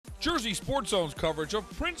Jersey Sports Zone's coverage of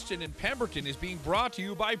Princeton and Pemberton is being brought to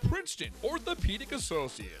you by Princeton Orthopedic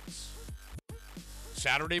Associates.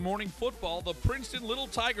 Saturday morning football, the Princeton Little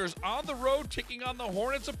Tigers on the road taking on the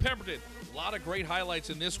Hornets of Pemberton. A lot of great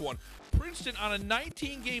highlights in this one. Princeton on a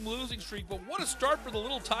 19-game losing streak, but what a start for the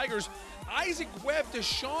Little Tigers. Isaac Webb to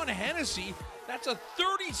Sean Hennessy. That's a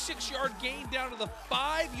 36-yard gain down to the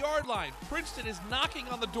 5-yard line. Princeton is knocking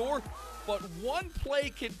on the door, but one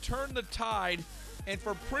play can turn the tide. And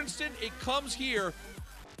for Princeton, it comes here.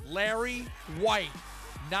 Larry White,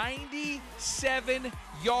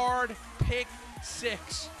 97-yard pick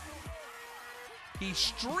six. He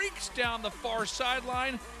streaks down the far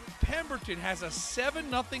sideline. Pemberton has a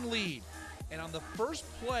 7-0 lead. And on the first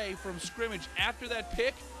play from scrimmage after that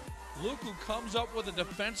pick, look who comes up with a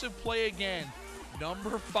defensive play again.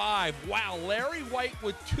 Number 5. Wow, Larry White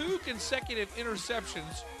with 2 consecutive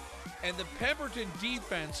interceptions. And the Pemberton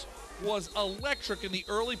defense was electric in the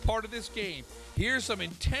early part of this game. Here's some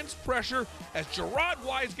intense pressure as Gerard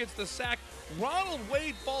Wise gets the sack. Ronald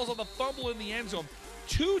Wade falls on the fumble in the end zone.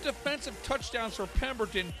 2 defensive touchdowns for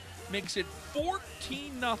Pemberton makes it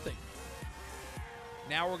 14-0.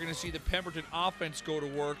 Now we're going to see the Pemberton offense go to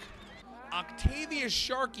work. Octavius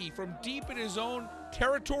Sharkey from deep in his own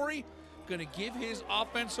territory going to give his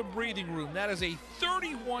offense some breathing room. That is a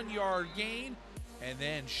 31-yard gain. And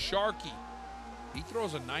then Sharkey, he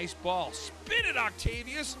throws a nice ball. Spin it,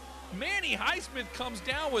 Octavius. Manny Highsmith comes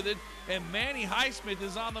down with it, and Manny Highsmith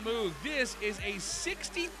is on the move. This is a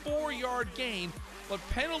 64-yard gain, but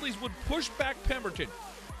penalties would push back Pemberton.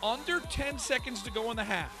 Under 10 seconds to go in the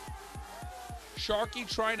half. Sharkey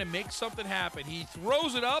trying to make something happen. He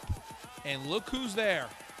throws it up, and look who's there.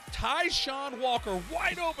 Tyshawn Walker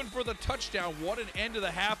wide open for the touchdown. What an end to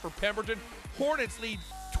the half for Pemberton. Hornets lead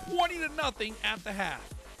 20-0 at the half.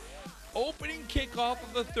 Opening kickoff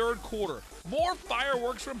of the third quarter. More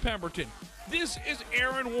fireworks from Pemberton. This is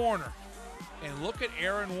Aaron Warner. And look at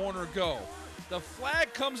Aaron Warner go. The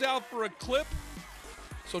flag comes out for a clip.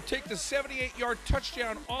 So take the 78-yard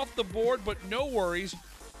touchdown off the board, but no worries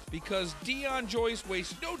because Dion Joyce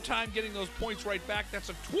wastes no time getting those points right back. That's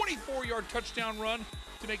a 24-yard touchdown run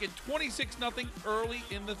to make it 26-0 early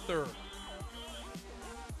in the third.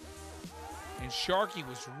 And Sharkey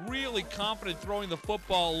was really confident throwing the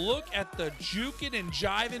football. Look at the juking and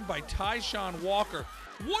jiving by Tyshawn Walker.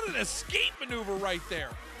 What an escape maneuver right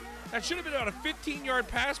there. That should have been about a 15-yard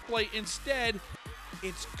pass play. Instead,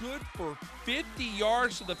 it's good for 50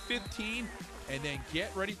 yards to the 15. And then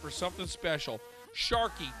get ready for something special.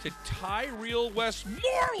 Sharkey to Tyrell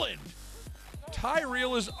Westmoreland.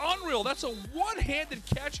 Tyrell is unreal. That's a one-handed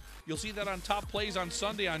catch. You'll see that on Top Plays on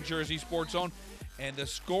Sunday on Jersey Sports Zone. And the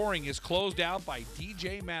scoring is closed out by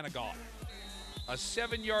DJ Manigault. A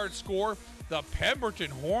 7-yard score. The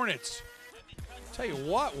Pemberton Hornets. Tell you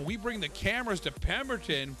what, when we bring the cameras to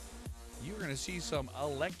Pemberton, you're going to see some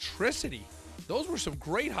electricity. Those were some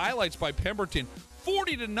great highlights by Pemberton.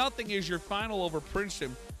 40-0 is your final over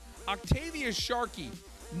Princeton. Octavius Sharkey,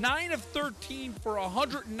 9 of 13 for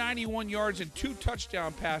 191 yards and 2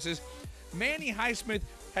 touchdown passes. Manny Highsmith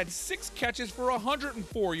had 6 catches for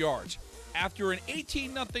 104 yards. After an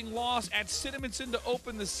 18-0 loss at Cinnamon to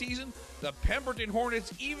open the season, the Pemberton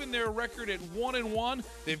Hornets even their record at 1-1.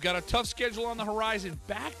 They've got a tough schedule on the horizon.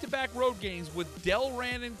 Back-to-back road games with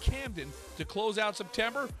Delran and Camden to close out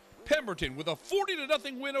September. Pemberton with a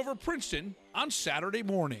 40-0 win over Princeton on Saturday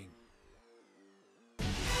morning.